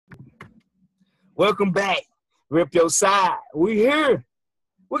Welcome back. Rip your side. We here.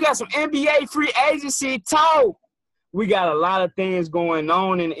 We got some NBA free agency talk. We got a lot of things going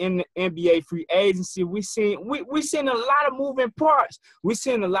on in the NBA free agency. We seen a lot of moving parts. We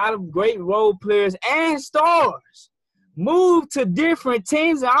seen a lot of great role players and stars move to different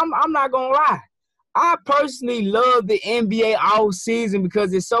teams. And I'm not gonna lie. I personally love the NBA all season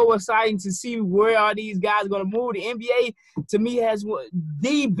because it's so exciting to see where are these guys going to move. The NBA, to me, has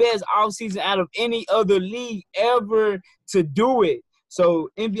the best off season out of any other league ever to do it. So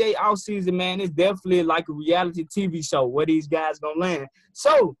NBA off season, man, is definitely like a reality TV show where these guys going to land.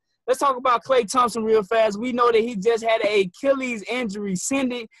 So let's talk about Klay Thompson real fast. We know that he just had an Achilles injury,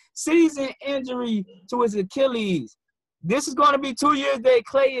 season injury to his Achilles. This is going to be 2 years that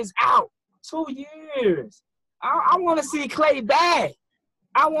Klay is out. 2 years. I want to see Klay back.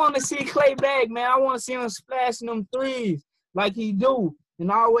 I want to see Klay back, man. I want to see him splashing them threes like he do and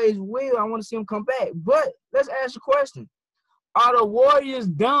always will. I want to see him come back. But let's ask the question. Are the Warriors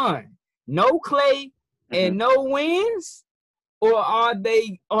done? No Klay and no wins? Or are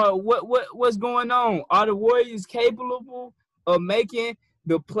they what's going on? Are the Warriors capable of making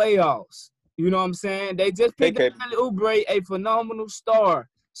the playoffs? You know what I'm saying? They just picked up Kelly Oubre, a phenomenal star.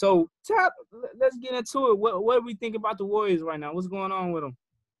 So, let's get into it. What do we think about the Warriors right now? What's going on with them?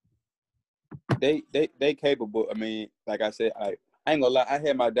 They capable. I mean, like I said, I ain't gonna lie. I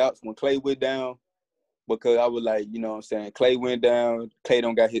had my doubts when Klay went down because I was like, you know what I'm saying? Klay went down. Steph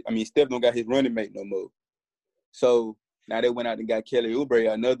don't got his running mate no more. So now they went out and got Kelly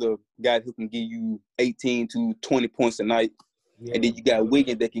Oubre, another guy who can give you 18 to 20 points a night. Yeah. And then you got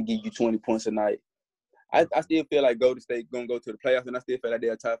Wiggins that can give you 20 points a night. I still feel like Golden State gonna go to the playoffs, and I still feel like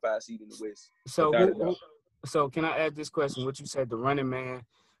they're a top 5 seed in the West. So can I ask this question? What you said, the running man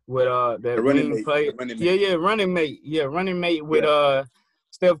with that running play? Running mate with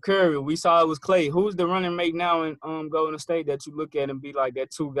Steph Curry. We saw it was Klay. Who's the running mate now in Golden State that you look at and be like, that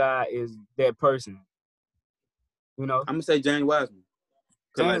two guy is that person? You know, I'm gonna say James Wiseman.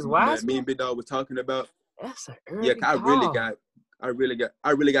 James Wiseman. Me and Big Dog was talking about. That's an early call. I really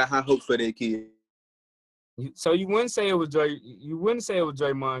got high hopes for that kid. So you wouldn't say it was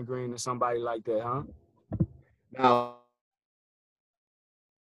Draymond Green or somebody like that, huh? No.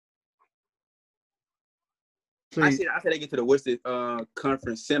 I said they get to the Western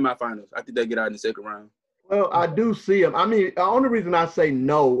Conference semifinals. I think they get out in the second round. Well, I do see them. I mean, the only reason I say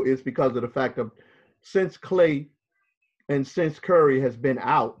no is because of the fact of since Klay and since Curry has been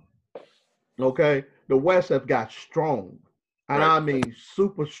out, okay, the West have got strong. And right. I mean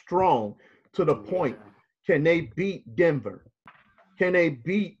super strong to the point. Can they beat Denver? Can they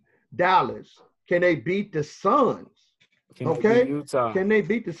beat Dallas? Can they beat the Suns? Okay? Can they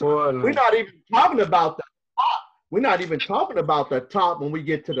beat the Suns? We're not even talking about the top. We're not even talking about the top when we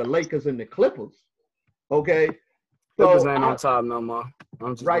get to the Lakers and the Clippers. Okay? Clippers ain't on top no more.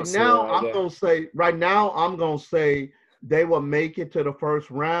 Right now, I'm gonna say they will make it to the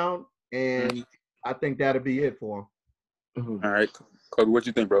first round, and I think that'll be it for them. All right. Kobe, what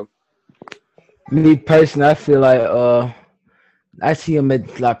you think, bro? Me personally, I feel like I see them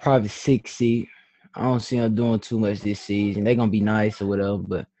at like probably 6 seed. I don't see them doing too much this season. They're gonna be nice or whatever,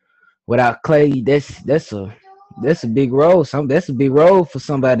 but without Klay, that's a big role. That's a big role for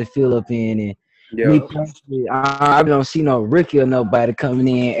somebody to fill up in. And me personally, I don't see no rookie or nobody coming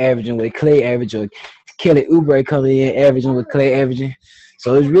in averaging with Klay averaging, or Kelly Oubre coming in averaging with Klay averaging.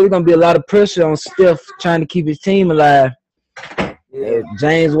 So it's really gonna be a lot of pressure on Steph trying to keep his team alive. Yeah.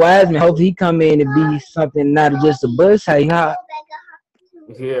 James Wiseman, hopefully he come in and be something, not just a buzz. Yeah,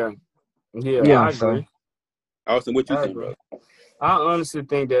 I agree. Austin, what you think, bro? I honestly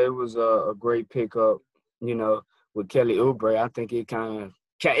think that it was a great pickup, you know, with Kelly Oubre. I think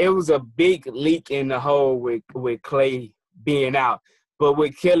it was a big leak in the hole with Klay being out. But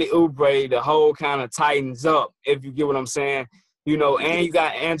with Kelly Oubre, the hole kind of tightens up, if you get what I'm saying. You know, and you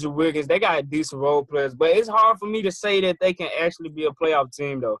got Andrew Wiggins. They got decent role players. But it's hard for me to say that they can actually be a playoff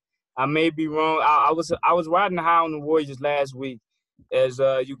team, though. I may be wrong. I was riding high on the Warriors last week, as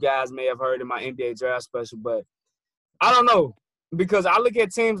you guys may have heard in my NBA draft special. But I don't know, because I look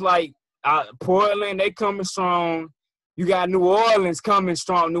at teams like Portland, they coming strong. You got New Orleans coming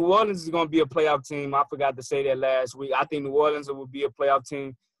strong. New Orleans is going to be a playoff team. I forgot to say that last week. I think New Orleans will be a playoff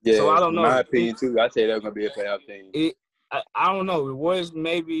team. Yeah, so I don't know. In my opinion, too, I'd say they're going to be a playoff team. I don't know. The Warriors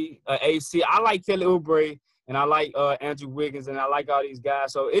maybe AC. I like Kelly Oubre, and I like Andrew Wiggins, and I like all these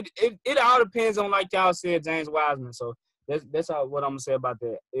guys. So it all depends on, like y'all said, James Wiseman. So that's what I'm going to say about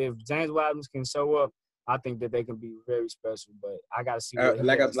that. If James Wiseman can show up, I think that they can be very special. But I got to see.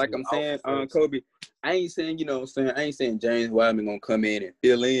 Like I'm saying, Kobe, I ain't saying, you know what I'm saying, I ain't saying James Wiseman going to come in and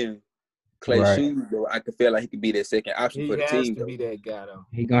fill in. Clay Right. shoes, though, I could feel like he could be that second option He for the has team, to though. be that guy though.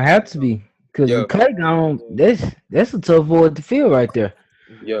 He gonna have to be. Cause Yeah. with Clay gone, that's a tough void to fill right there.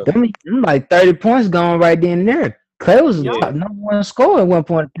 Yeah. Them like 30 points gone right then and there. Clay was the Yeah. top number one scorer at one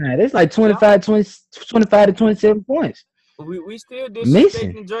point in time. It's like 25 to 27 points. We still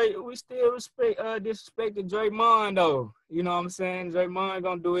Missing. disrespecting Drake. We still disrespecting Draymond though. You know what I'm saying? Draymond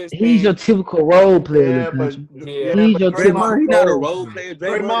gonna do his He's your thing. typical role player. Yeah, but Yeah. He's your Draymond, he's not a typical role player.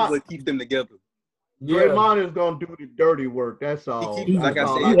 Draymond is what keeps them together. Yeah. Draymond is gonna do the dirty work. That's all. He keep- like I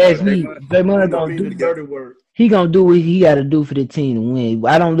That's said, all You ask me, Draymond- Draymond He's gonna gonna do do the dirty work. he gonna do what he got to do for the team to win.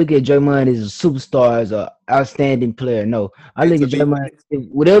 I don't look at Draymond as a superstar, as a outstanding player. No, I look at Draymond.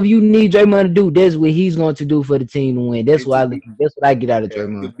 Whatever you need Draymond to do, that's what he's going to do for the team to win. That's what I look. That's what I get out of To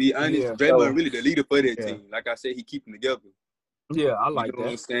Draymond. be honest, Yeah. Draymond really the leader for that Yeah. team. Like I said, he keep them together. Yeah, I You like know what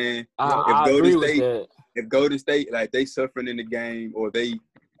I'm that. saying? I agree with that. If Golden State, like they suffering in the game or they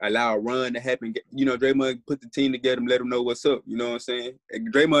allow a run to happen, you know, Draymond put the team together and let them know what's up. You know what I'm saying?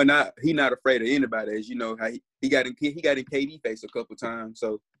 And Draymond not afraid of anybody, as you know how he got in KD face a couple times,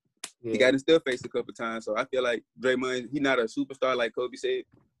 so he got in still face a couple times. So I feel like Draymond, he not a superstar like Kobe said,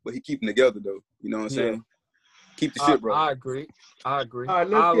 but he keep them together though. You know what I'm saying? Keep the shit, bro. I agree. All right,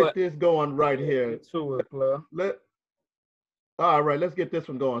 let's get this going right here. To it, player. All right, let's get this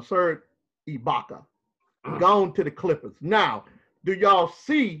one going. Serge Ibaka, gone to the Clippers. Now, do y'all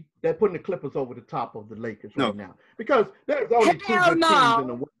see that putting the Clippers over the top of the Lakers right now? Because there's only two Hell good no. teams in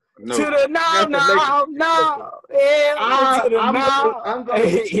the world. No. To the no. I'm going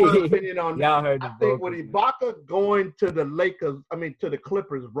to give my opinion on that. Y'all heard the I think with vocals. Ibaka going to the to the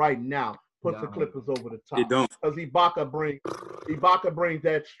Clippers right now, puts the Clippers over the top. It don't. Because Ibaka brings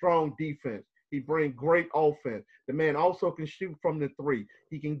that strong defense. He brings great offense. The man also can shoot from the three.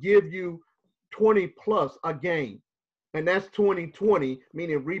 He can give you 20 plus a game. And that's 20-20,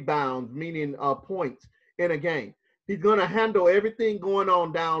 meaning rebounds, meaning points in a game. He's going to handle everything going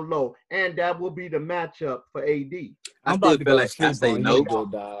on down low, and that will be the matchup for AD. I still feel like I say no.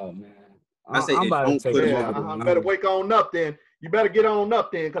 Dog, man. I say I'm about to don't take put a him Yeah, over the better wake on up then. You better get on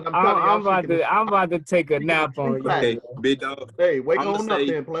up then, because I'm telling you. I'm about to take a nap on you. Okay, big dog. Hey, wake I'ma on up say-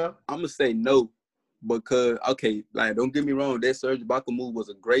 then, player. I'm gonna say no because like don't get me wrong, that Serge Ibaka move was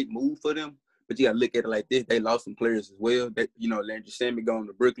a great move for them, but you gotta look at it like this: they lost some players as well. That Landry Shamet going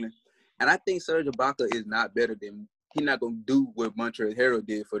to Brooklyn, and I think Serge Ibaka is not better than he's not gonna do what Montrezl Harrell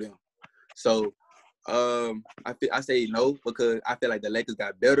did for them. So I say no because I feel like the Lakers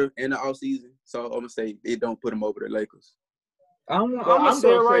got better in the offseason. So I'm gonna say it don't put them over the Lakers. I'm gonna say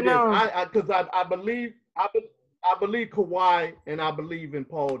it right now. Because I believe Kawhi and I believe in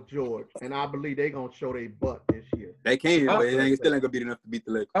Paul George, and I believe they're gonna show their butt this year. They can, but it still ain't gonna be enough to beat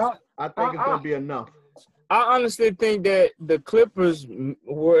the Lakers. I think it's gonna be enough. I honestly think that the Clippers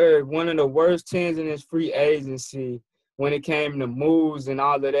were one of the worst teams in this free agency when it came to moves and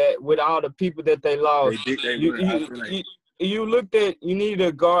all of that. With all the people that they lost, you looked at you needed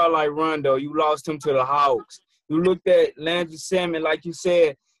a guard like Rondo. You lost him to the Hawks. You looked at Landry Shamet, like you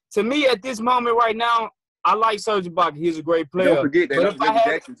said. To me, at this moment right now, I like Serge Ibaka. He's a great player. Don't forget they lost Reggie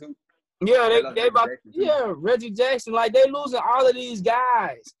Jackson too. Yeah, they about Reggie Jackson. Like they losing all of these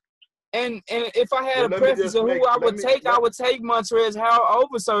guys. And if I had a preference of who I would take Montrezl Harrell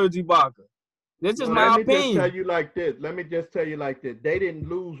over Serge Ibaka. This is my opinion. Let me just tell you like this. They didn't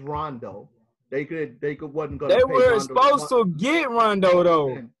lose Rondo. They wasn't gonna. They were supposed to get Rondo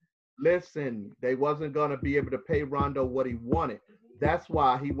though. Listen, they wasn't gonna be able to pay Rondo what he wanted. That's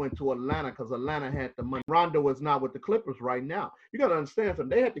why he went to Atlanta, because Atlanta had the money. Rondo is not with the Clippers right now. You gotta understand something.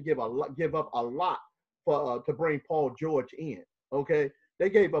 They had to give up a lot for to bring Paul George in. Okay, they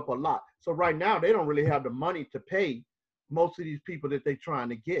gave up a lot. So right now they don't really have the money to pay most of these people that they're trying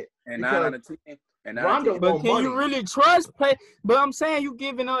to get. And Rondo, but can you really trust play? But I'm saying you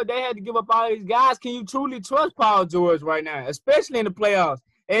giving up. They had to give up all these guys. Can you truly trust Paul George right now, especially in the playoffs?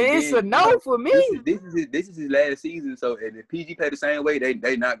 And it's a no for me. This is his last season. So if PG play the same way,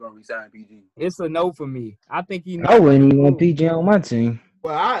 they not gonna resign PG. It's a no for me. I think he. I wouldn't even want PG on my team.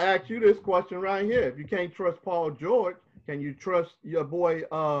 Well, I ask you this question right here: if you can't trust Paul George, can you trust your boy,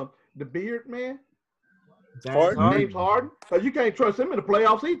 the Beard Man? James Harden? Because you can't trust him in the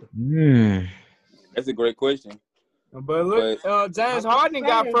playoffs either. That's a great question. But look, James Harden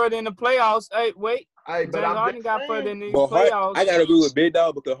got further in the playoffs. Hey, wait. James Harden got further in the playoffs. I gotta agree with Big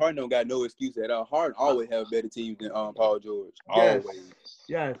Dog because Harden don't got no excuse at all. Harden always have better teams than Paul George. Always.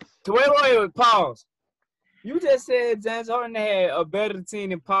 Yes. Wait, pause. You just said James Harden had a better team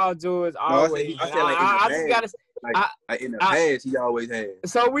than Paul George always. I like in the past, he always had.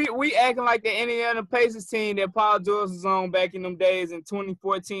 So we acting like the Indiana Pacers team that Paul George was on back in them days in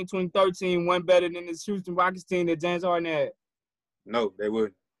 2014, 2013 went better than this Houston Rockets team that James Harden had. No, they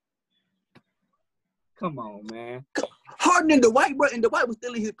wouldn't. Come on, man. Harden and Dwight, bro, and Dwight was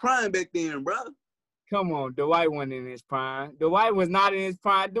still in his prime back then, bro. Come on, Dwight wasn't in his prime. Dwight was not in his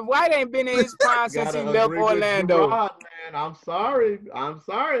prime. Dwight ain't been in his prime since he left Orlando. Gerard, man. I'm sorry,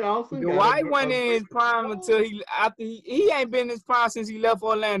 Austin. Dwight wasn't in his prime until he ain't been in his prime since he left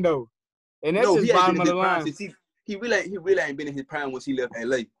Orlando. And that's just bottom of the line. He really ain't been in his prime once he left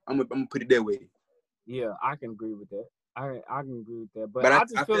LA. I'm gonna put it that way. Yeah, I can agree with that. I can agree with that. But I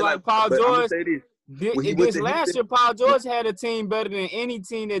just feel like Paul George. This last year, Paul George had a team better than any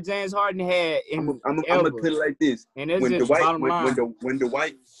team that James Harden had. I'm gonna put it like this: and when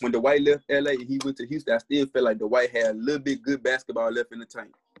Dwight left LA and he went to Houston, I still feel like Dwight had a little bit good basketball left in the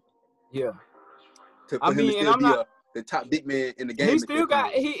tank. Yeah, for him to still be the top big man in the game. He still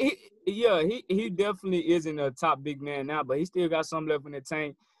got he definitely isn't a top big man now, but he still got some left in the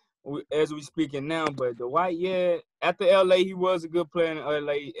tank as we speaking now. But Dwight, after LA, he was a good player in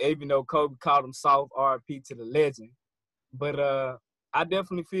LA, even though Kobe called him soft, RP to the legend. But I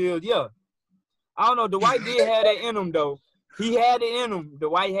definitely feel, I don't know, Dwight did have that in him, though. He had it in him.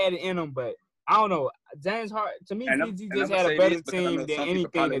 Dwight had it in him, but I don't know. James Harden, to me, PG just had a better team than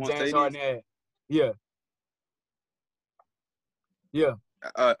anything that James Harden had. Yeah. Yeah.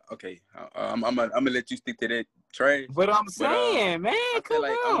 Okay. I'm gonna let you stick to that trash. But I'm saying, man, come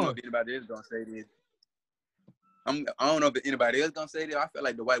on. I don't know if anybody else gonna say this. I don't know if anybody else gonna say this. I feel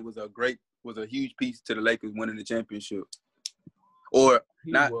like Dwight was a huge piece to the Lakers winning the championship, or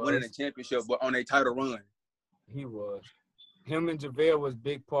not winning the championship, but on a title run. He was. Him and JaVale was a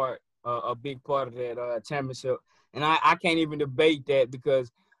big part of that championship, and I can't even debate that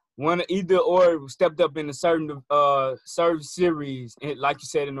because either or stepped up in a certain series, and like you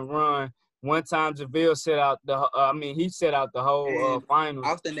said in the run. One time JaVale set out the whole finals.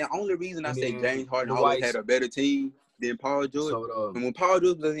 Austin, the only reason I say James Harden always had a better team than Paul George, and when Paul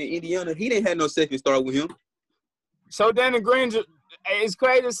George was in Indiana, he didn't have no second star with him. So Danny Granger, it's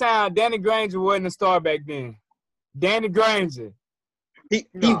crazy to sound, Danny Granger wasn't a star back then. Danny Granger. He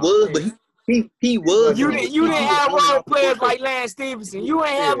was, but he was. You didn't have role players like Lance Stevenson. You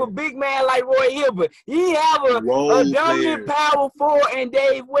ain't have a big man like Roy Hibbert. You didn't have a dominant power forward and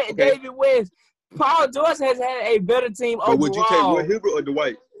David West. Paul George has had a better team overall. But would you take Roy Hibbert or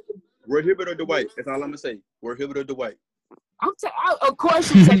Dwight? Roy Hibbert or Dwight? That's all I'm gonna say. Roy Hibbert or Dwight? Of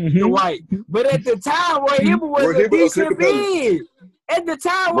course you take Dwight, but at the time Roy Hibbert was a decent big. At the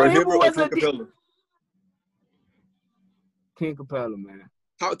time Roy Hibbert was a decent. King Capella, man.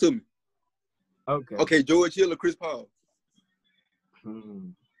 Talk to me. Okay, George Hill or Chris Paul?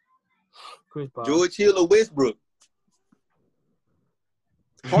 Chris Paul. George Hill or Westbrook?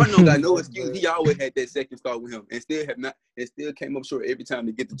 Harden don't got no excuse. He always had that second star with him, and still came up short every time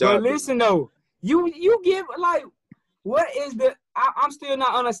to get the job. But listen though, you give like, what is the? I'm still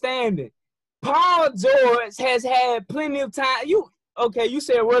not understanding. Paul George has had plenty of time. You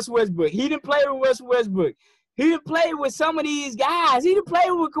said Russell Westbrook. He didn't play with Russell Westbrook. He didn't play with some of these guys. He didn't play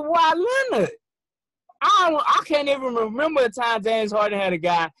with Kawhi Leonard. I can't even remember a time James Harden had a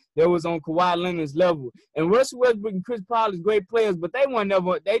guy that was on Kawhi Leonard's level. And Russell Westbrook and Chris Paul is great players, but they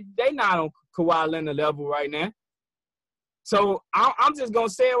not on Kawhi Leonard level right now. So I'm just gonna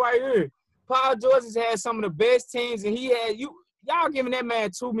say it right here. Paul George has had some of the best teams, and y'all giving that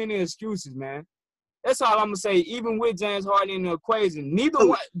man too many excuses, man. That's all I'm gonna say. Even with James Harden in the equation,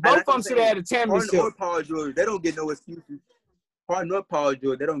 both of them should have had a championship. Harden or Paul George, they don't get no excuses. Harden or Paul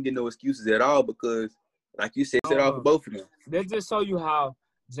George, they don't get no excuses at all because, like you said, set off for both of them. That just show you how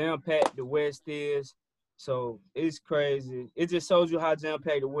jam-packed the West is. So it's crazy. It just shows you how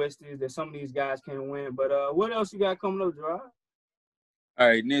jam-packed the West is that some of these guys can't win. But what else you got coming up, Gerard? All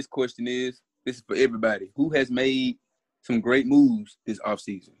right, next question is, this is for everybody. Who has made some great moves this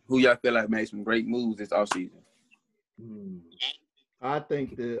offseason? Who y'all feel like made some great moves this offseason? I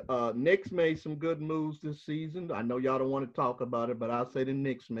think the Knicks made some good moves this season. I know y'all don't want to talk about it, but I'll say the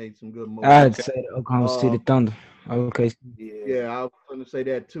Knicks made some good moves. I'd say the Oklahoma City Thunder. Okay. Yeah, I was going to say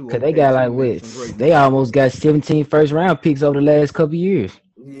that too. Because they got like what? They almost got 17 first-round picks over the last couple of years.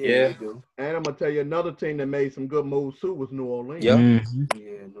 Yeah. And I'm going to tell you another team that made some good moves too was New Orleans. Yep. Mm-hmm.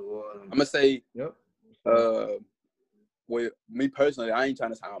 Yeah, New Orleans. I'm going to say, Yep. Me personally, I ain't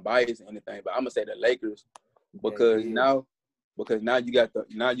trying to sound biased or anything, but I'm going to say the Lakers because now you got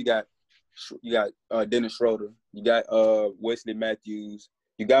Dennis Schroeder, you got Wesley Matthews,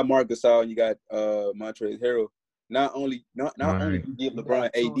 you got Marc Gasol, you got Montrezl Harrell. not only Right. you give You LeBron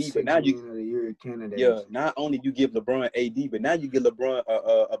got two AD, but six now you man of the year candidates. yeah, not only you give LeBron AD, but now you give LeBron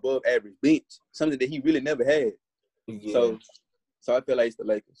above average bench, something that he really never had. Yeah. So I feel like it's the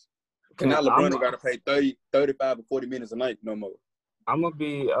Lakers. And now I'm LeBron don't got to play 30, 35, or 40 minutes a night no more. gonna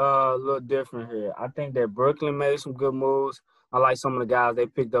be a little different here. I think that Brooklyn made some good moves. I like some of the guys they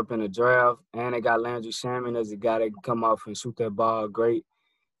picked up in the draft, and they got Landry Shamet as a guy that can come off and shoot that ball great.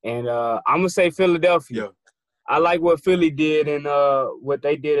 And I'm gonna say Philadelphia. Yeah. I like what Philly did and what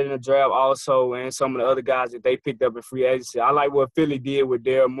they did in the draft also, and some of the other guys that they picked up in free agency. I like what Philly did with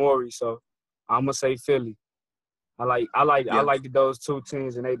Daryl Morey, so I'm gonna say Philly. I like those two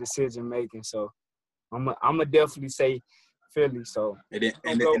teams and their decision making. So I'm gonna definitely say Philly. So And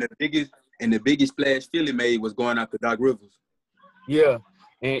the biggest splash Philly made was going after Doc Rivers. yeah,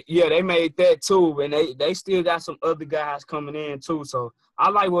 and yeah, they made that too, and they still got some other guys coming in too. So I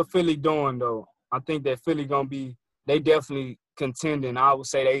like what Philly doing though. I think that Philly gonna be they definitely contending. I would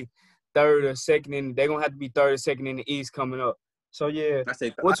say they third or second in. They gonna have to be third or second in the East coming up. So yeah, I say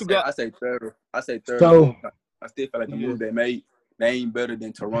got? I say third. So I still feel like the Yeah. move they made, they ain't better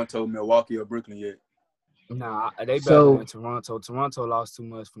than Toronto, Milwaukee, or Brooklyn yet. Nah, they better So- than Toronto. Toronto lost too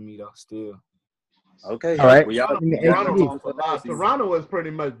much for me though. Still. Okay. All right. Well, y'all, Let me ask y'all you know this. wrong for last season. Toronto is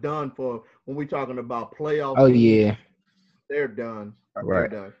pretty much done for when we talking about playoff. Oh teams. yeah. They're done. Right.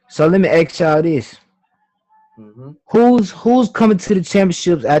 They're done. So let me ask y'all this: Mm-hmm. Who's coming to the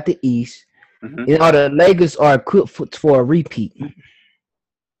championships at the East? Mhm. And are the Lakers are equipped for a repeat?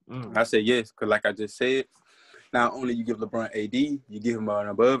 I say yes, because like I just said, not only you give LeBron AD, you give him an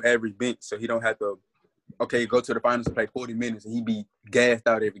above average bench, so he don't have to, go to the finals and play 40 minutes, and he be gassed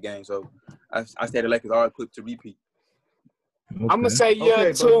out every game. So I say the Lakers are equipped to repeat. I'm gonna say yeah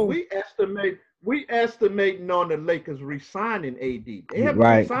Okay, too. but we estimating on the Lakers re-signing AD. They haven't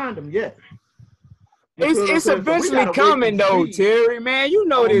Right. re-signed him yet. You feel what I'm It's saying? So we eventually gotta wait coming and though, see. Terry. Man, you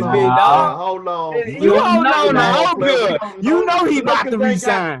know this Hold big on, dog. Hold on. You hold know on to that. hope here. You know he about to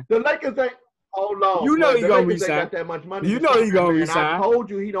resign. The Lakers ain't. Hold on. You know player. he The gonna Lakers ain't resign. got that much money. You to know he sign gonna that man. resign. I told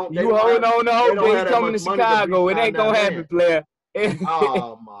you he don't. You hold on to hope don't that have he that coming to much money to Chicago. It re-sign ain't gonna that happen, man. player.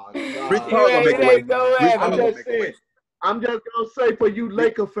 Oh my Rich God. Paul gonna make It a way. ain't gonna Rich happen. Paul I'm gonna just make a way. saying. I'm just gonna say for you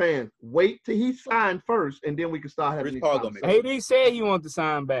Laker fans, wait till he signed first, and then we can start having Rich these Paul gonna make conversations. AD said he want to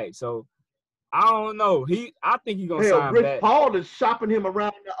sign back, so I don't know. I think he gonna Hell, sign Rich back. Paul is shopping him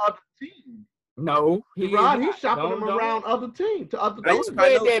around the other team. No, he is Rod, not. he's shopping him Don't. around other teams to other Don't teams.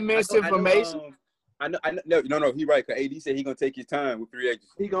 spread that misinformation. I know. No. He right. Cause AD said he gonna take his time with free agency.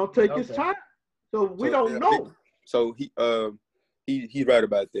 He gonna take his Okay. time, so we So, don't yeah, know. So he's right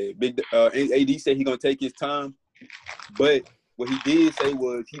about that. AD said he gonna take his time, but what he did say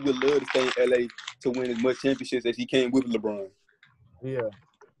was he would love to stay in LA to win as much championships as he can with LeBron. Yeah.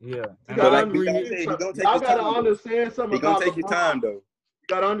 You And gotta I Big agree. Dog said, he gonna take Y'all his gotta time. understand something He gonna about take his LeBron. time though. You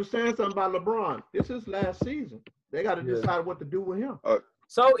gotta understand something about LeBron. This is last season. They gotta Yeah. decide what to do with him.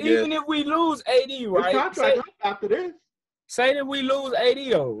 So Yeah. even if we lose AD, His right? contract up after this. Say that we lose AD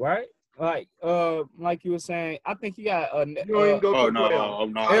though, right? Like you were saying, I think he got a. You don't even go to the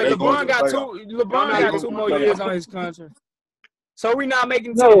playoffs. LeBron got They two going more to the years playoffs. on his contract. So we not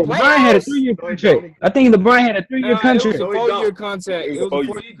making it to No, the LeBron had a playoffs. 3-year No, he contract. don't. I think LeBron had a 3-year It was contract. a No, he 4-year don't. contract. It It was was a a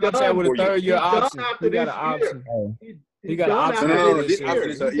 4-year. 4-year contract with a 4 years. 3rd-year He's done option. after He got this an year. option. Oh. He got an done option after after No. this This year. option is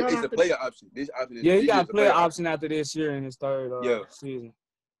He's done it's a after player option. This option is Yeah, he 3 got years a player option. option after this year in his third Yeah. season.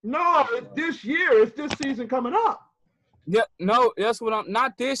 No, it's this year. It's this season coming up. Yeah, no, that's what I'm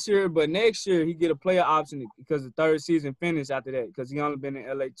not this year, but next year he get a player option because the third season finished after that because he only been in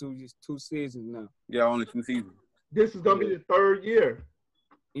LA two seasons now. Yeah, only 2 seasons. This is gonna be the third year.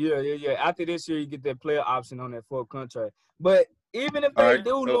 Yeah. After this year, you get that player option on that full contract. But even if All they right. do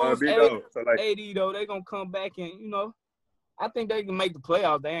So, lose Big 80, Dog. So like, 80 though, they gonna come back and I think they can make the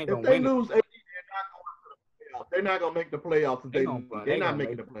playoffs. They ain't If gonna they win it. lose 80, they're not going to the playoffs. They're not gonna make the playoffs. If They they're gonna not make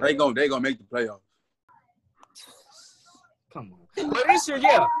making the the playoffs. they gonna make the playoffs. Come on. But this year,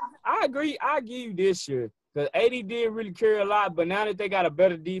 yeah, I agree. I give you this year because 80 did really carry a lot. But now that they got a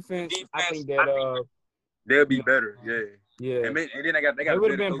better defense, I think that They'll be better. Yeah. yeah. And then they got They a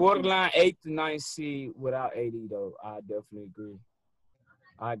would have better been coach, borderline 8th to 9th seed without 80 though. I definitely agree.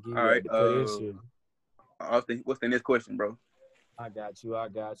 I give you All right. that for this year. What's the next question, bro? I got you,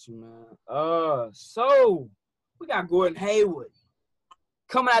 man. So we got Gordon Hayward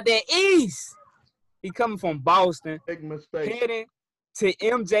coming out there east. He coming from Boston, Big mistake. heading to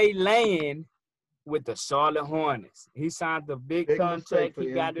MJ Land with the Charlotte Hornets. He signed the big Big contract. mistake for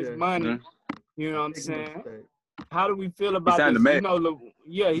He got his MJ. money. Mhm. You know what I'm Big saying? mistake. How do we feel about signed this? the You max. know,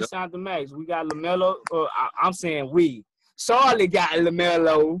 he Yep. signed the max. We got LaMelo. I'm saying we. Charlotte got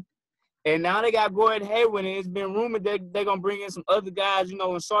LaMelo. And now they got Gordon Hayward, and it's been rumored that they're going to bring in some other guys. You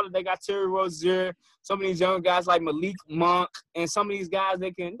know, in Charlotte, they got Terry Rozier, some of these young guys like Malik Monk, and some of these guys,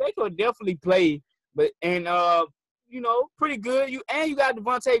 they could definitely play. But, and, you know, pretty good. You got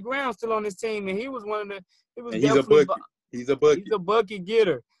Devontae Graham still on this team, and he was definitely He's a bucket. He's a bucket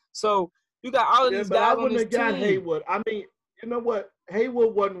getter. So you got all of these guys on this team. I wouldn't have got Hayward. I mean, you know what?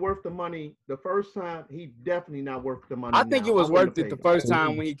 Hayward wasn't worth the money the first time. He definitely not worth the money. I think it was worth it the first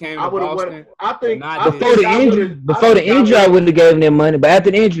time when he came to Boston. Before the injury, I wouldn't have gave him that money. But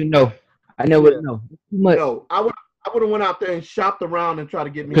after the injury, no. I never know. No, I would have went out there and shopped around and tried to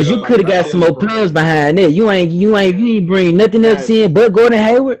get me. Because you could have got some more players behind it. You ain't bring nothing else in but Gordon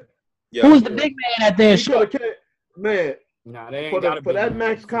Hayward. Yeah, who's the big man out there? Man. Nah, they ain't for that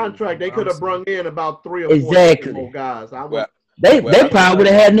max contract, they could have brung in about 3 or 4 more guys. They probably would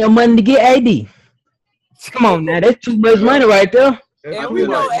have had no money to get AD. Come on now, that's too much money right there. And we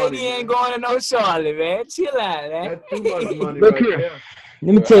know AD ain't going to no Charlotte, man. Chill out, man. That's too much money Look right here. There.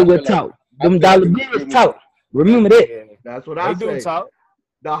 Let me tell you what talk. Them dollar bills talk. Remember that. Yeah, that's what I say. Talk.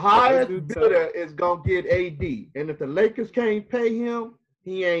 The highest bidder is going to get AD. And if the Lakers can't pay him,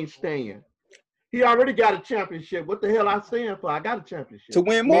 he ain't staying. He already got a championship. What the hell I saying for? I got a championship. To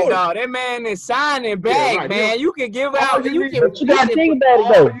win more. No, that man is signing back, man. You can give out. You got to think about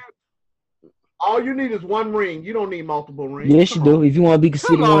it, though. All you need is one ring. You don't need multiple rings. Yes, you do. If you want to be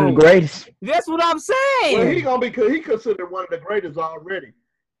considered one of the greatest. That's what I'm saying. Well, he considered one of the greatest already.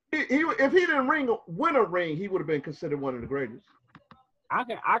 If he didn't win a ring, he would have been considered one of the greatest. I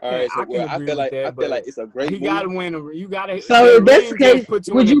feel like it's a great. He got to win. You got to. So if that's the case,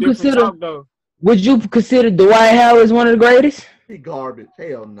 would you consider Dwight Howard as one of the greatest? He garbage.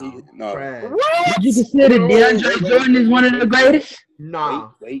 Hell no. What? Would you consider DeAndre Jordan as one of the greatest? Nah.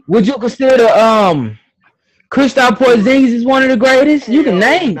 Would you consider Kristaps Porzingis is one of the greatest? You can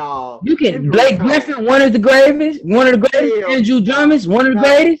name. No. You can Blake Griffin, one of the greatest. Andrew Drummond, one of the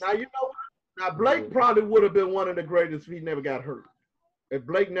greatest. Now you know what? Now Blake probably would have been one of the greatest if he never got hurt. If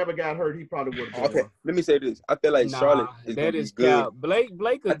Blake never got hurt, he probably would have been. Okay, let me say this. I feel like Charlotte is going to be good. Blake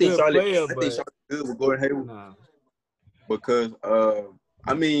a good player, but I think Charlotte's good with Gordon Hayward. Because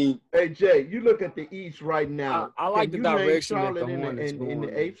I mean, hey Jay, you look at the East right now. I like the direction Charlotte in the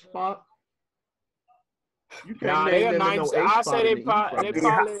 8th spot. You can't they're ninth. I say they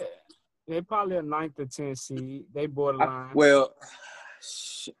probably a 9th or 10th seed. They borderline. Well,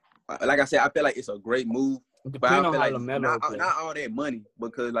 like I said, I feel like it's a great move. But I feel like not all that money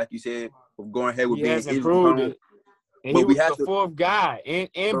because, like you said, with Gordon Hayward being improved it. And he was the 4th guy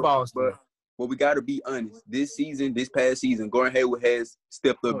in Boston. But we got to be honest. This past season, Gordon Hayward has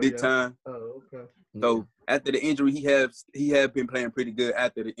stepped up big time. Oh, okay. So after the injury, he have been playing pretty good.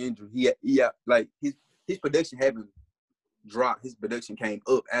 After the injury, his production haven't dropped. His production came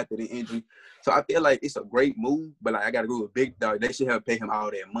up after the injury. So I feel like it's a great move. But like I got to go with Big Dog. They should have paid him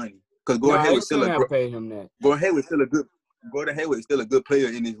all that money. Because Gordon Hayward still a good player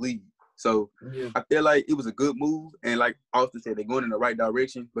in this league. So I feel like it was a good move. And like Austin said, they're going in the right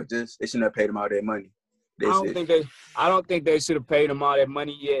direction, but just they shouldn't have paid him all that money. I don't think they should have paid him all that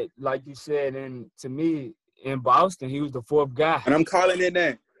money yet. Like you said, and to me, in Boston, he was the 4th guy. And I'm calling it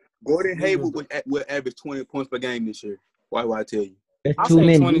that. Gordon Hayward will average 20 points per game this year. Why would I tell you? I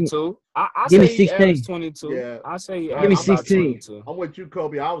say 22. I give say me 16. 22. Yeah. I say give me 16. I'm with you,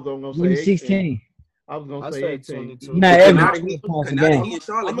 Kobe. I was going to say give me 16. I was going to say 18. Now I'm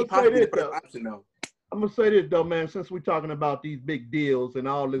going to say this, though, man, since we're talking about these big deals and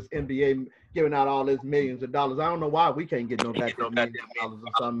all this NBA giving out all this millions of dollars, I don't know why we can't get no back millions of dollars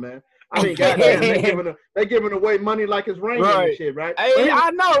or something, man. I mean, goddamn, they giving away money like it's raining and shit, right? Hey, I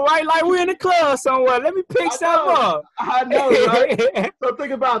know, right? Like we're in the club somewhere. Let me pick some up. I know, right? So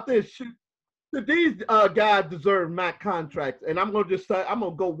think about this. These guys deserve max contracts, and I'm gonna just say I'm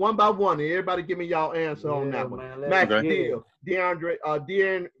gonna go one by one, and everybody give me y'all answer on that one. Max deal,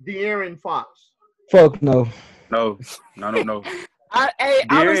 De'Aaron Fox. Fuck no. No. I'm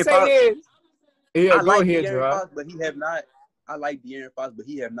gonna say this. Yeah, I like De'Aaron Fox, but he have not. I like De'Aaron Fox, but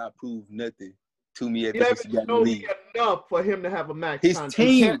he have not proved nothing to me at this league. Enough for him to have a max contract. His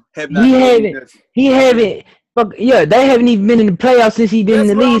team have not. He haven't. Fuck yeah, they haven't even been in the playoffs since he been in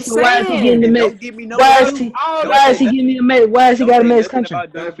the league. So why is he getting the max? Why is he getting the max? Why has he got a max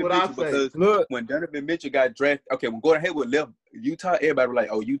contract? That's what I say. Look, when Donovan Mitchell got drafted, when Gordon Hayward left Utah, everybody was like,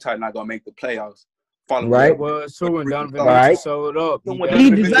 "Oh, Utah not gonna make the playoffs." Right. Well, it's true when Donovan Mitchell showed up. He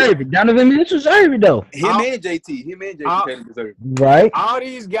deserved it. Donovan Mitchell deserved it, though. Him and JT deserved it. Right. All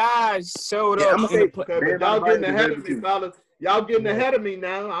these guys showed up. Y'all getting ahead of me, fellas. Y'all getting ahead of me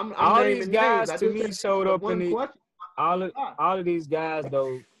now. I'm all these guys to me showed up in the. All of these guys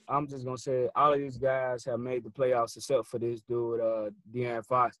though I'm just gonna say all of these guys have made the playoffs except for this dude, De'Aaron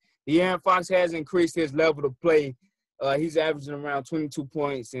Fox. De'Aaron Fox has increased his level of play. He's averaging around 22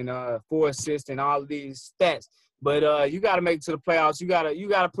 points and 4 assists and all of these stats. But you got to make it to the playoffs. You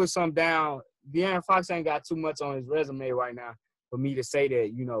gotta put something down. De'Aaron Fox ain't got too much on his resume right now for me to say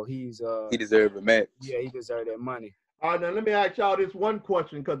that, you know, he deserves a match. Yeah, he deserves that money. All right, now let me ask y'all this one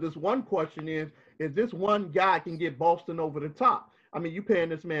question, because this one question is this one guy can get Boston over the top? I mean, you paying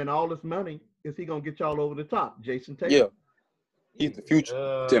this man all this money. Is he going to get y'all over the top? Jason Tatum? Yeah. He's the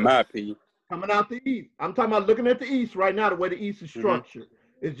future, in my opinion. Coming out the East. I'm talking about looking at the East right now, the way the East is structured.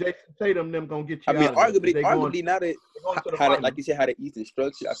 Is Jason Tatum them going to get you out of it? Arguably now that, like you said, how the East is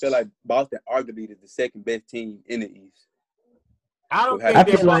structured, I feel like Boston arguably is the second best team in the East. I don't think I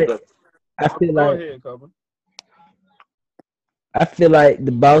feel like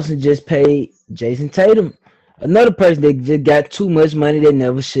the Boston just paid Jason Tatum, another person that just got too much money they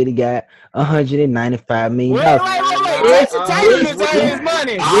never should have got, $195 million. Wait. Jason Tatum deserves his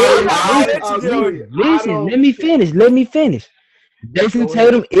money. Listen, let me finish. Jason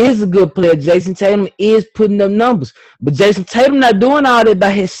Tatum is a good player. Jason Tatum is putting up numbers. But Jason Tatum not doing all that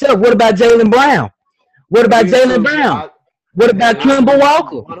by himself. What about Jaylen Brown? What about Jaylen Brown? What about Kemba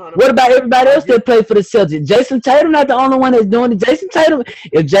Walker? What about everybody else that played for the Celtics? Jason Tatum not the only one that's doing it. This the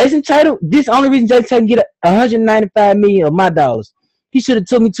only reason Jason Tatum get $195 million of my dollars. He should have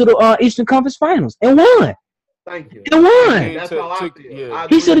took me to the Eastern Conference Finals and won. Thank you. And won. That's all I feel.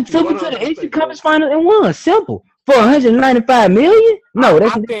 He should have took me to the Eastern Conference Finals and won. Simple. For $195 million? No, I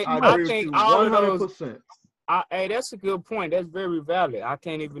think all of those. Hey, that's a good point. That's very valid. I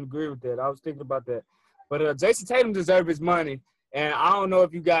can't even agree with that. I was thinking about that. But Jason Tatum deserves his money, and I don't know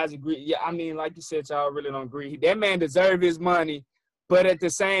if you guys agree. Yeah, I mean, like you said, y'all really don't agree. That man deserves his money, but at the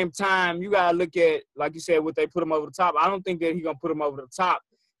same time, you gotta look at, like you said, what they put him over the top. I don't think that he's gonna put him over the top,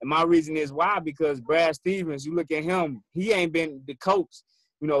 and my reason is why, because Brad Stevens, you look at him, he ain't been the coach.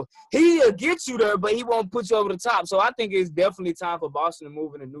 You know, he'll get you there, but he won't put you over the top. So I think it's definitely time for Boston to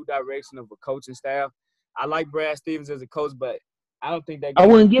move in a new direction of a coaching staff. I like Brad Stevens as a coach, but I don't think that. I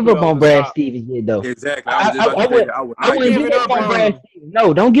wouldn't give up on Brad Stevens yet, though. Exactly. I wouldn't give up on Brad Stevens.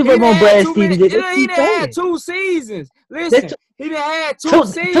 No, don't give up on Brad Stevens. He done had 2 seasons. Listen, he done had 2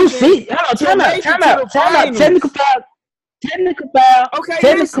 seasons. 2 seasons. Time out. Technical foul. Okay,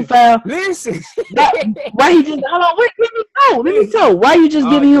 technical foul. Listen. Why he just hold on? Wait, let me tell. Why you just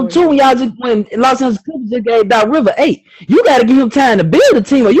giving him 2 when Los Angeles Clippers just gave Doc River 8? You got to give him time to build a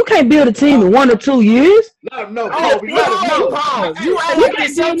team, or you can't build a team in 1 or 2 years. No, Kobe. You act like the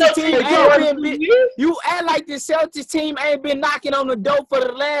Celtics team ain't been. You act like the Celtics team ain't been knocking on the door for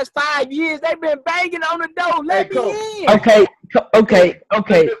the last 5 years. They've been banging on the door. Let me in. Okay.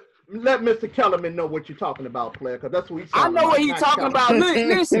 Let Mr. Kellerman know what you're talking about, player, because that's what he's talking about. I know what he's talking about.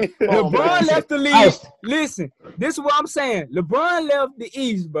 Listen, LeBron left the league. Listen, this is what I'm saying. LeBron left the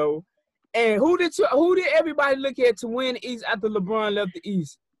East, bro. And who did everybody look at to win the East after LeBron left the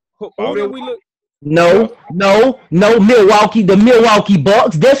East? Who did we look? No, Milwaukee, the Milwaukee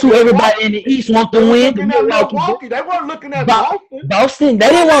Bucks. That's who everybody in the East want to win. The Milwaukee. They weren't looking at Boston. Boston. They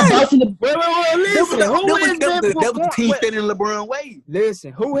didn't want Boston to. Listen, that was the team standing LeBron way.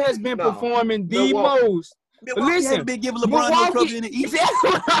 Listen, who has been performing the most? Milwaukee has been giving LeBron no trouble in the East. That's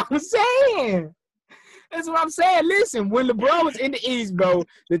what I'm saying. That's what I'm saying. Listen, when LeBron was in the East, bro,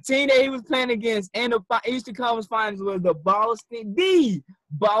 the team that he was playing against in the Eastern Conference Finals was the Boston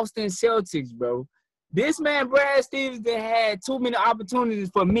Celtics, bro. This man, Brad Stevens, that had too many opportunities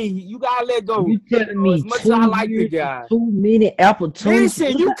for me. You gotta let go. You telling me as much as I like the guy. Too many opportunities.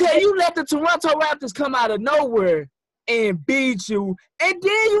 Listen, you let the Toronto Raptors come out of nowhere and beat you, and then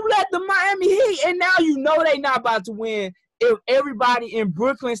you let the Miami Heat, and now you know they not about to win. If everybody in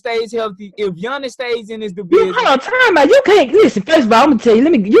Brooklyn stays healthy, if Giannis stays in his division. Hold on, time out. You can't listen. First of all, I'm gonna tell you.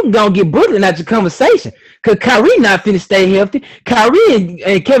 You can go and get Brooklyn out your conversation, cause Kyrie not finna stay healthy. Kyrie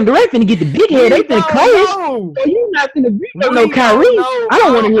and Kevin Durant finna get the big head. They finna close. So you not finna beat no Kyrie. I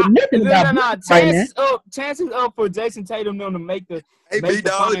don't want to hear nothing about right now. Chances up for Jason Tatum to make the. Hey, big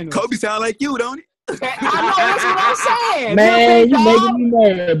dog. Kobe sound like you, don't he? I know, that's what I'm saying. Man, you making me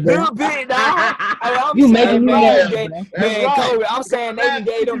mad, bro. Big dog. You making me mad, man. Kobe, I'm saying they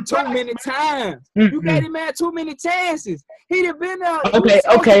gave him too many times. You gave him too many chances. He'd have been there.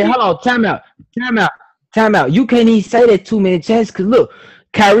 Okay, hold on. Time out. You can't even say that too many chances, because look,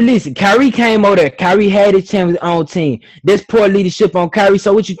 Kyrie came over there. Kyrie had his chance with his own team. There's poor leadership on Kyrie,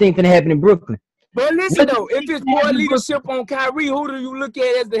 so what you think finna happen in Brooklyn? But listen, though, if it's poor leadership on Kyrie, who do you look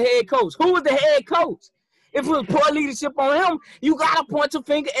at as the head coach? Who was the head coach? If it was poor leadership on him, you gotta point your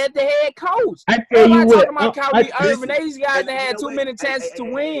finger at the head coach. I tell you Everybody what, talking about Kyrie Irving. These guys And that you had know too what? many chances to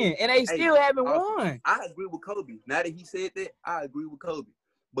win, and they still haven't Austin, won. I agree with Kobe. Now that he said that, I agree with Kobe.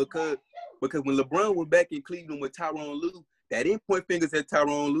 Because when LeBron was back in Cleveland with Tyronn Lue, they didn't point fingers at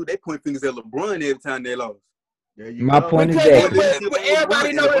Tyronn Lue. They point fingers at LeBron every time they lost. my point is Because that. but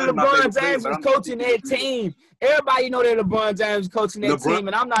everybody know that LeBron my favorite LeBron player, James but was I'm coaching that team. Everybody know that LeBron James was coaching that LeBron. team,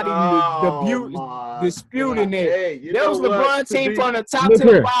 and I'm not Oh even my disputing God. that. Hey, you That know was what? LeBron To team be- from the top Look to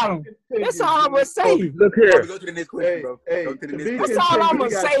the here. bottom. That's all I'm gonna say. Kobe, Look Kobe, here. go to the next question, bro. Hey, Go to the to next be question. That's all I'm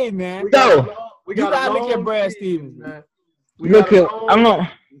continued, gonna say, man. we got So, a long, we you got a gotta look at long Brad season, Stevens. man. We Look got a here. I'm long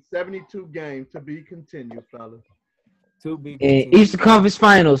not 72 games to be continued, fellas. To be in continued. Eastern Conference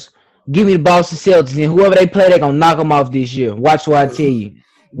Finals. Give me the Boston Celtics, and whoever they play, they gonna knock them off this year. Watch what I tell you.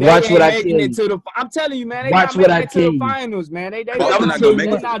 They Watch what ain't I tell making it you. to the. I'm telling you, man. They Watch not what making I it to tell the you. finals, man. They Boston I'm not gonna gonna make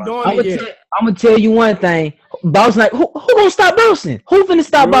they it to the not finals. doing it yet. I'm gonna tell you one thing. Boston, like who gonna stop Boston? Who finna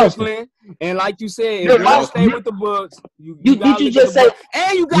stop Boston? Brooklyn, and like you said, if Milwaukee. Golden stay with the Bucks, you Did gotta you look just at the say Bucks.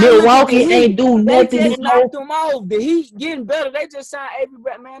 And you gotta look at the Milwaukee ain't Heat. do They nothing just this knocked whole? them off. The Heat getting better. They just signed Avery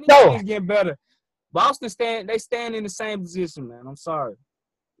Bradley. Man, these No. niggas getting better. Boston stand in the same position, man. I'm sorry.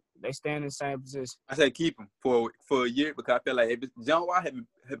 They stand in the same position. I say keep him for a year because I feel like if John Wall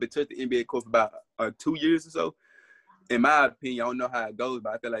have been touched the NBA court for about 2 years or so. In my opinion, I don't know how it goes,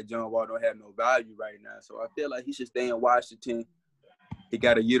 but I feel like John Wall don't have no value right now. So I feel like he should stay in Washington. He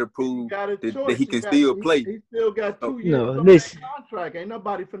got a year to prove that he can still play. He still got 2 years No, on listen. that contract. Ain't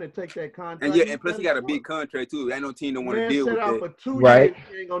nobody finna take that contract. And yeah, and plus he got a big contract too. Ain't no team that want to Man deal set with out that. for 2 Right. years.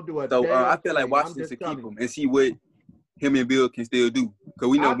 He ain't gonna do a So damn I feel like thing. Washington should keep him and see what him and Bill can still do. Because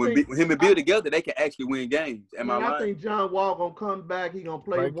we know when him and Bill together, they can actually win games. Am I lying? I think John Wall gonna come back. He gonna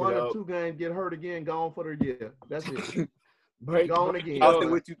play Break it 1 or up. 2 games, get hurt again, gone for the year. That's it. Break Gone it again. Austin,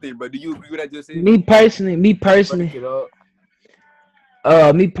 up. what you think, bro? Do you agree with what I just said? Me personally, Break it up.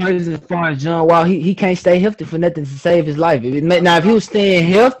 as far as John Wall, he can't stay healthy for nothing to save his life. Now, if he was staying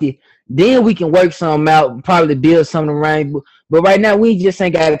healthy, then we can work something out, probably build something around. But right now, we just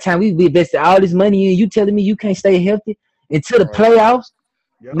ain't got the time. We invested all this money in. You telling me you can't stay healthy until the playoffs?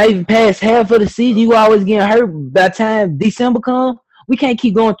 Yep. Not even past half of the season, you always getting hurt by the time December come. We can't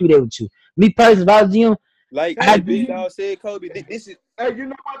keep going through that with you. Me personally, if I was Jim, Like Big Dog said, Kobe, this is. Hey, you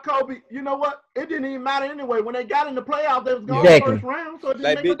know what, Kobe? You know what? It didn't even matter anyway. When they got in the playoffs, they was going Exactly. first round, so it didn't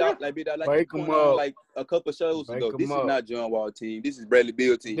Like make Big no Dog, difference. like Big Dog, like Break you 'em point on up. like a couple shows Break ago. 'em This is up. not John Wall team. This is Bradley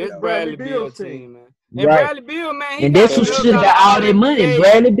Beal team. This now. Bradley Bradley Beal Beal's team, team. man. And Right. Bradley Beal, man, he And got that's who snubbed should out have of all that money, NBA.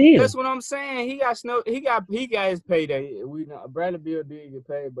 Bradley Beal. That's what I'm saying. He got snubbed. He got his payday. We know Bradley Beal did get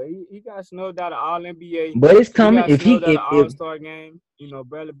paid, but he got snubbed out of all NBA. But it's He coming. got If he, snubbed out of if All-Star game. You know,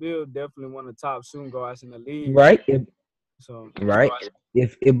 Bradley Beal definitely one of the top shooting guards in the league. right,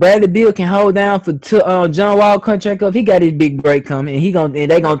 if Bradley Beal can hold down for John Wall contract up, he got his big break coming,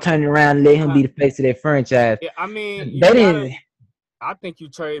 and they gonna turn it around and let him be the face of that franchise. Yeah, I mean, They didn't. I think you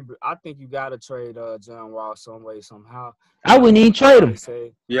gotta trade John Wall some way somehow. I wouldn't even trade him.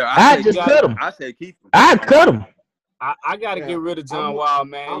 Yeah, I just cut him. I say keep him. I'd cut him. I gotta get rid of John Wall,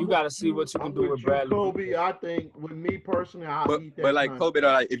 man. You gotta see what you can do with Bradley. Kobe, I think with me personally, I'll eat that. But like contract.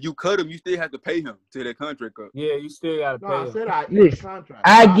 Kobe, like if you cut him, you still have to pay him till that contract up. Yeah, you still gotta No, pay I him. said I eat the Listen, contract.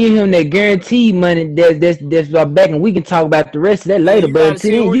 I give him that guaranteed money. That's back, and we can talk about the rest of that later. you But gotta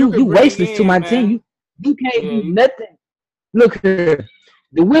until see then, who you can you bring wasteless to in, my man. team. You can't Yeah, do nothing. Look here.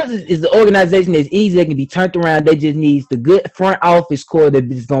 The Wizards is the organization that's easy. They can be turned around. They just needs the good front office core that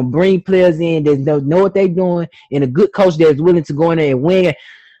is going to bring players in that know what they're doing, and a good coach that's willing to go in there and win.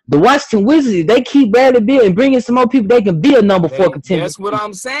 The Washington Wizards, they keep Bradley Beal and bring in some more people. They can be a number 4 contender. That's what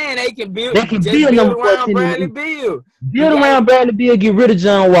I'm saying. They can build. They can just be a build number 4 around contender. Bradley Beal. Build around Bradley Beal. Get rid of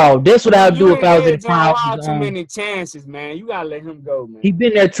John Wall. That's what I'd do if I was in the John Wall finals. too many chances, man. You gotta let him go, man. He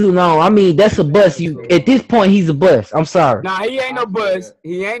been there too long. I mean, that's a bust. At this point, he's a bust. I'm sorry. Nah, he ain't no buzz.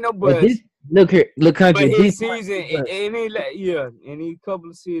 He ain't no At buzz. this, look here, look country. But At his this point, season, he's a bust. any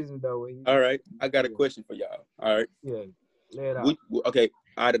couple of seasons though. All right, I got a question for y'all. All right, Yeah, lay it out. Okay,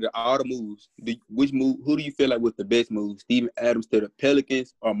 out of all the moves, who do you feel like was the best move? Steven Adams to the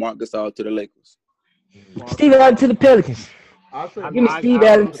Pelicans or Marc Gasol to the Lakers? Steve Adams to the Pelicans. Give me Steve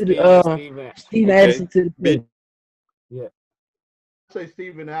Adams to the Steve Adams to the Pelicans. Yeah. Say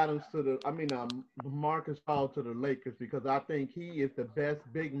Steven Adams Marcus Paul to the Lakers because I think he is the best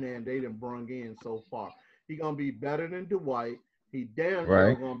big man they done brung in so far. He gonna be better than Dwight. He damn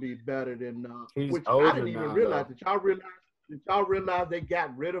sure gonna be better than He's which older I didn't even now, realize. though. Did y'all realize they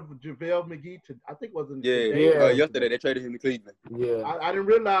got rid of JaVale McGee I think it was in Yesterday they traded him to Cleveland. Yeah. I didn't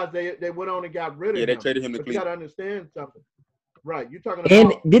realize they went on and got rid of him. Yeah, they traded him to But you Cleveland. gotta understand something. Right. You're talking And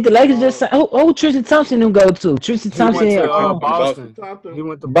about did the Lakers just sign? Who Tristan Thompson them go to? Tristan He Thompson. went to Boston. Boston. He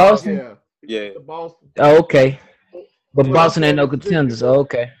went to Boston? Boston. yeah, Yeah. the Boston. Oh, okay. But But I'm Boston ain't saying no is this, contenders. Oh,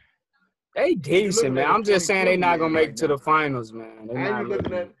 okay. They you're decent, looking man. at a I'm just saying they 2020 not gonna man make right it to the now. finals, man. They And not you're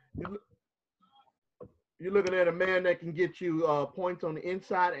looking looking. you're looking at a man that can get you points on the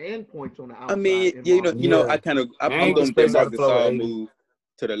inside and points on the outside. I mean, in yeah, Marcus you know, Yeah. I'm And going he to can space out Marc the floor with Gasol 80. move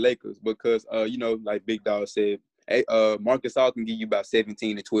to the Lakers because, you know, like Big Dog said, hey, Marc Gasol can give you about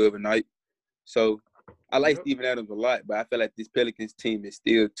 17 to 12 a night. So I like Yep. Steven Adams a lot, but I feel like this Pelicans team is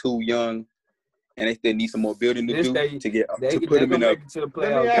still too young, and they still need some more building to This do they to get they to put them in gonna a make it to the Let me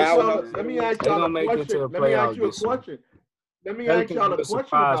playoffs. ask this y'all. powerhouse. Let me ask They y'all gonna a make it to question. the Let me ask playoffs you a this year. question. Let me Pelicans ask y'all a will question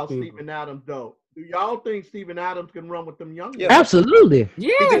surprise about people. Steven Adams, though. Do y'all think Steven Adams can run with them young Yeah. guys? Absolutely. He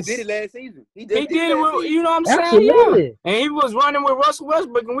just did Yes, it last season. He he just did it. last With, season. you know what I'm saying? Yeah. Absolutely. And he was running with Russell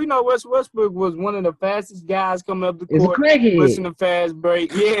Westbrook, and we know Russell Westbrook was one of the fastest guys coming up the It's a court, crackhead. pushing the fast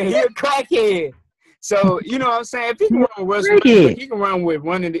break. Yeah, he a crackhead. So you know what I'm saying? If he can He a run with Russell Westbrook, crackhead. he can run with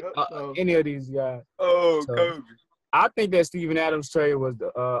one of the, Yep, so any of these guys. Oh, So Kobe. I think that Steven Adams trade was the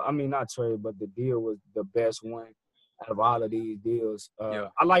I mean not trade, but the deal was the best one out of all of these deals. Yeah.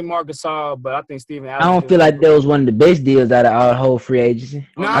 I like Marc Gasol, but I think Steven I Adams. don't feel like that was one of the best deals out of our whole free agency.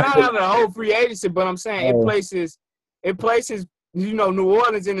 No, Oh, I not feel out of the whole free agency, but I'm saying it Oh. places you know, New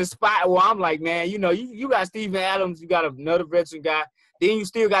Orleans in the spot where I'm like, man, you know, you got Steven Adams, you got another veteran guy, then you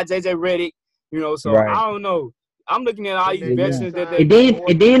still got JJ Redick, you know, so Right. I don't know. I'm looking at all then these they just veterans that signed they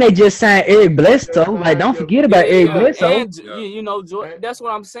And then they just signed Eric Bledsoe. Like, don't forget about Eric Bledsoe. and Yeah. you know, that's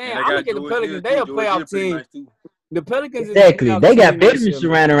what I'm saying. And they I got look at the George Hill, Pelicans, too. they a George playoff Hill pretty team. nice, too. The Pelicans Exactly. is a playoff They got team this veterans year, man.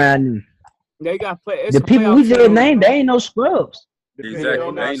 surrounding around them. They got it's The a people playoff we just team. named, they ain't no scrubs. depending Exactly.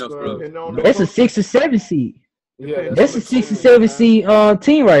 on They the, ain't no scrubs. depending on the That's a coaching. 6 or 7 seed. Yeah, Depending That's on a the 6 or coaching 7 staff. seed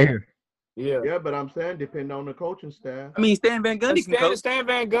team right here. yeah. Yeah, but I'm saying depending on the coaching staff. I mean, Stan Van Gundy can coach. Stan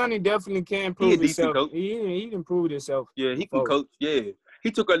Van Gundy definitely can He a improve decent himself. coach. He improved himself. Yeah, he can before. coach. Yeah.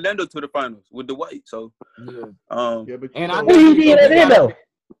 He took Orlando to the finals with Dwight. So, Yeah. Yeah, but you And I know, Who he definitely did think he that got though?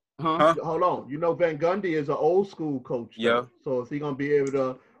 huh? hold on. You know, Van Gundy is an old school coach. Though. Yeah. So is he gonna be able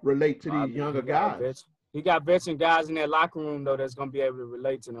to relate to I these think younger guys? He got veteran guys in that locker room though that's gonna be able to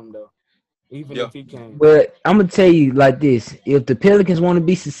relate to them though, even Yeah. if he can't. But I'm gonna tell you like this: if the Pelicans want to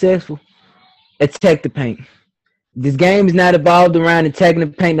be successful, attack the paint. This game is not evolved around attacking the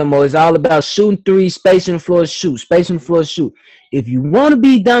paint no more. It's all about shooting threes, spacing the floor, shoot, spacing the floor, shoot. If you want to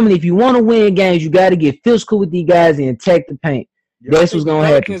be dominant, if you want to win games, you got to get physical with these guys and attack the paint. Yeah, That's what's gonna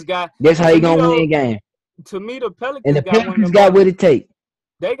happen. That's how you gonna win a game. To me, the Pelicans And the got one of Pelicans the got what it takes.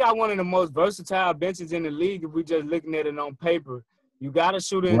 They got one of the most versatile benches in the league if we just looking at it on paper. You got a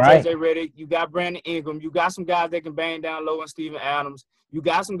shooter in Right. JJ Redick. You got Brandon Ingram. You got some guys that can bang down low on Steven Adams. You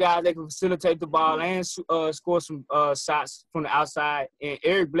got some guys that can facilitate the ball and score some shots from the outside. And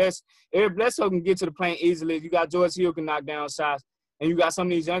Eric Bledsoe can get to the paint easily. You got George Hill can knock down shots. And you got some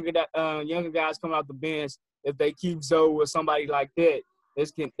of these younger guys coming off the bench. If they keep Zoe or somebody like that,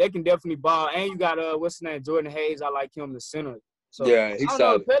 they can definitely ball. And you got what's his name, Jordan Hayes. I like him, the center. So Yeah, he's I don't know,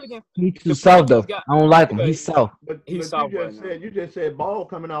 solid. the Pelicans. He's too The soft though. Pelicans I don't like him. Yeah, He's soft. But He's you soft right just now. said Ball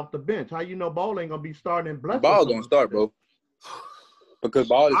coming off the bench. How you know Ball ain't gonna be starting Bledsoe? Ball gonna start, bro. Because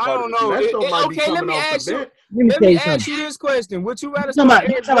Ball is I part don't of the know. team. Bledsoe might be Okay, let coming me off ask the you. bench. Let me Let tell me you ask something. you this question: would you rather You start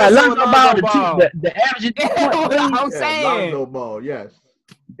talking Eric about Bledsoe or Lonzo Ball, Lonzo Ball? the average That's 10 points. what I'm Yeah, saying. Lonzo Ball, yes.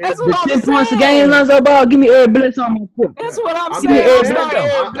 That's The what I'm 10 points a game, saying. Lonzo Ball. Give me Eric Bledsoe on my court. That's what I'm I'm saying. just I'm saying starting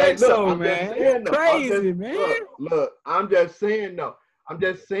though. Eric Hey, look, Bledsoe, I'm man. just saying though. Crazy, man. Look, I'm just saying though. I'm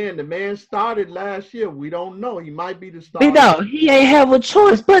just saying the man started last year. We don't know. He might be the starter. Big dog, he ain't have a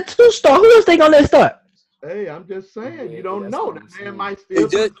choice but to start. Who else they gonna let start? Hey, I'm just saying. Yeah, You don't that's know. what The I'm man saying. might still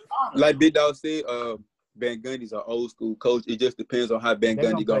It's just be the starter. like Big Dog said, Van Gundy's an old school coach. It just depends on how Van They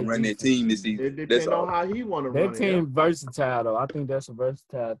gonna Gundy gonna play run that defense. team this season. It That's depends all. on how he want to That run it. team versatile though. I think that's a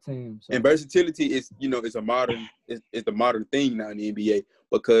versatile team. So. And versatility is, it's a modern, it's the modern thing now in the NBA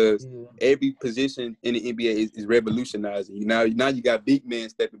because Yeah. every position in the NBA is revolutionizing. Now you got big men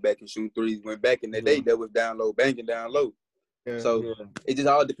stepping back and shooting threes. When back in the day, that was down low, banging down low. Yeah. So Yeah. it just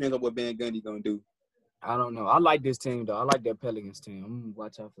all depends on what Van Gundy gonna do. I don't know. I like this team though. I like that Pelicans team. I'm gonna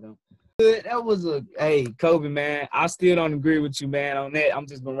watch out for them. That was Kobe, man. I still don't agree with you, man, on that. I'm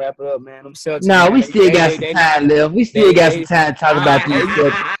just gonna wrap it up, man. I'm Celtics. No, man. we still got some time left. We still got some time to talk about these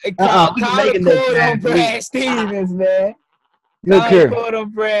Celtics. We can make enough Call time. on Brad Stevens, man. Look here. Call on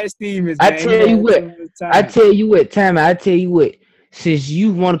Brad Stevens, I man. tell you what, time out. I tell you what. Since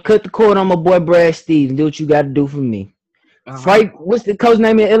you want to cut the cord on my boy Brad Stevens, do what you got to do for me. Frank, what's the coach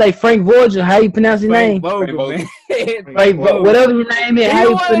name in LA? Frank Vogel. How you pronounce his name? Vogel, man. Frank Vogel. Whatever his name is, how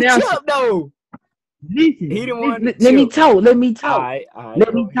you pronounce it? Though. Listen, He the one. let me talk. Let me All talk. right,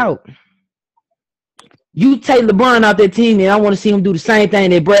 Let me talk. You take LeBron out that team, and I want to see him do the same thing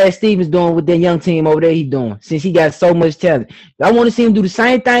that Brad Stevens doing with that young team over there. He doing since he got so much talent. I want to see him do the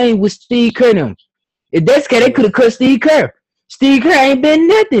same thing with Steve Kerr. Them. If that's the case, they could have cut Steve Kerr. Steve Kerr ain't been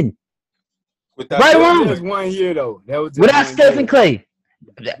nothing. Right That on. was just 1 year though. That was just without Stephen Clay.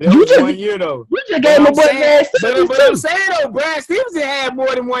 You just 1 year though. You just gave my boy Brad Stevens But I'm saying though, Brad Stevens had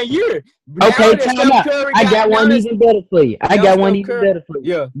more than 1 year. Okay, time out. I got one even better for you.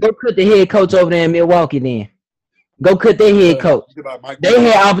 Yeah. Go cut the head coach over there in Milwaukee then. Go cut their head coach. They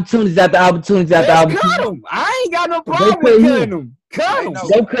had opportunities after opportunities after opportunities. Cut him. I ain't got no problem with cutting him. Cut him.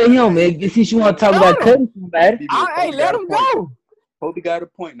 Go cut him, man. Since you want to talk about cutting somebody. I ain't let him go. Kobe got a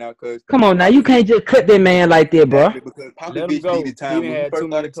point now, cuz. Come on now, you can't just cut that man like that, bro. Because Popovich needed time when he first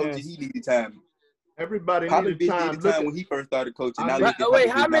started coaching. He needed time. Everybody needed time when he first started coaching. Now wait,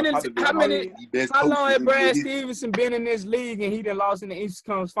 how long has Brad Stevenson been in this league and he done lost in the East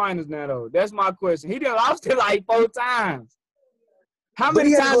Conference Finals now though? That's my question. He done lost it like 4 times. How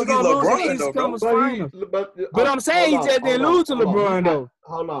many times he gonna lose in the East Conference Finals? But I'm saying he just didn't lose to LeBron though.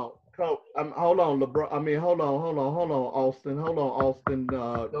 Hold on. Hold on, LeBron. I mean, hold on, Austin. Hold on, Austin.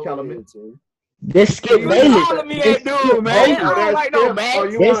 Kellerman. This Skip Bayless. Skip Bayless. I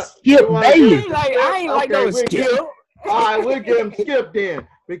ain't like no Skip. All right, we'll give him Skip then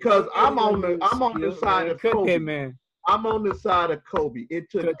because I'm on the side of Kobe. Man. I'm on the side of Kobe. It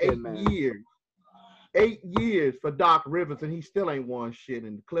took 8 years. 8 years for Doc Rivers, and he still ain't won shit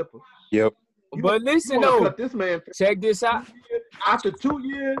in the Clippers. Yep. But listen though, cut this man. Check this out. After 2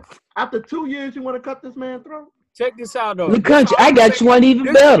 years, you want to cut this man throat? Check this out though. The country, I got you one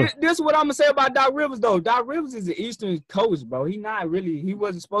even better. This is what I'm gonna say about Doc Rivers though. Doc Rivers is an Eastern coach, bro. He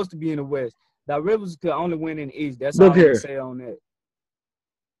wasn't supposed to be in the West. Doc Rivers could only win in the East. That's all I'm gonna say on that.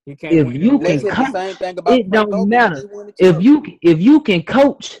 He can't if you can coach, it don't matter. If you can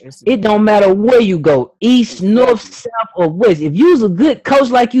coach, it don't matter where you go, east, north, south, or west. If you's a good coach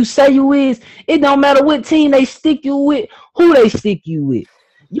like you say you is, it don't matter what team they stick you with, who they stick you with.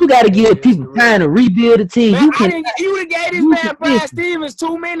 You got to give people time to rebuild the team. Man, you would have gave this man Brad Stevens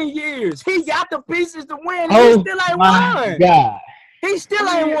too many years. He got the pieces to win. He still ain't won. God. He still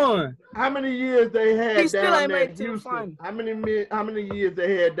ain't won. How many years they had he still down ain't there made in Houston? How many years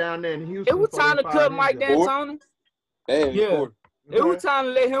they had down there in Houston? It was time to cut Mike D'Antoni. Yeah. It was time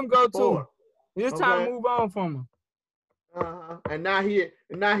to let him go too. It's time to move on from him. And now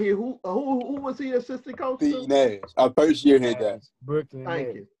who was he assistant coach? Steve Nash, our first year head guys. Brooklyn.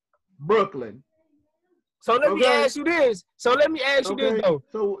 Thank you, Brooklyn. So let me ask you this. Though.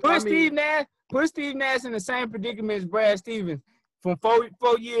 So put Steve Nash in the same predicament as Brad Stevens. From 4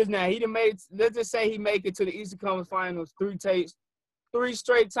 years now, he done made. Let's just say he make it to the Eastern Conference Finals 3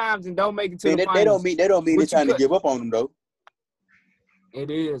 straight times and don't make it to the finals. They don't mean they're trying to give up on him though.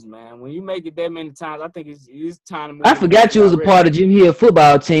 It is, man. When you make it that many times, I think it's time to move. I forgot you was a part of Jim Hill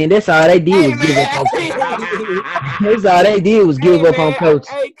football team. That's all they did was give up on coach. That's all they did was give up on coach.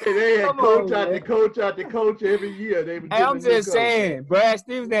 They had coach after coach every year. I'm just saying, Brad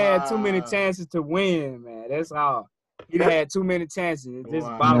Stevens had too many chances to win, man. That's all. He had too many chances. It's just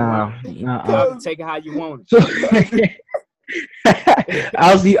bottom line. Take it how you want it.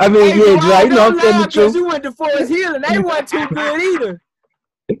 I mean, yeah, Dre, you know I'm telling the truth. You went to Forest Hill and they weren't too good either.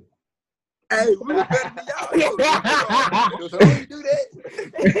 Hey, we were better than y'all. So don't do that.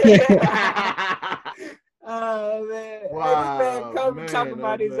 Oh, man. Wow, Hey, this man Kobe talking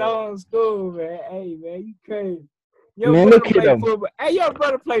about his own school, man. Hey, man, you crazy. Your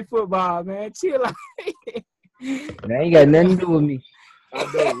brother play football, man. Chill out. That ain't got nothing to do with me. I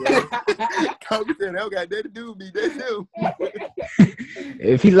know, right? Kobe said, that don't got nothing to do with me. They do.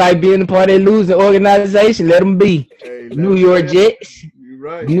 If he like being a part of that losing organization, let him be. Hey, New York Jets. You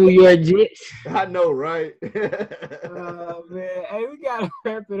right. New York Jets. I know, right? Oh, man. Hey, we got to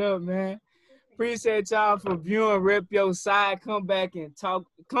wrap it up, man. Appreciate y'all for viewing Rep Your Side. Come back and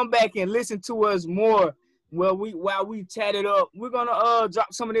listen to us more. While we chat it up, we're gonna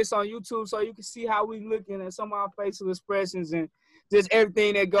drop some of this on YouTube so you can see how we looking at some of our facial expressions and just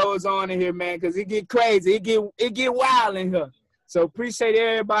everything that goes on in here, man. Because it get crazy, it get wild in here. So appreciate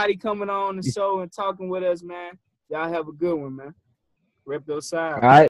everybody coming on the show and talking with us, man. Y'all have a good one, man. Rep Your Side. All right.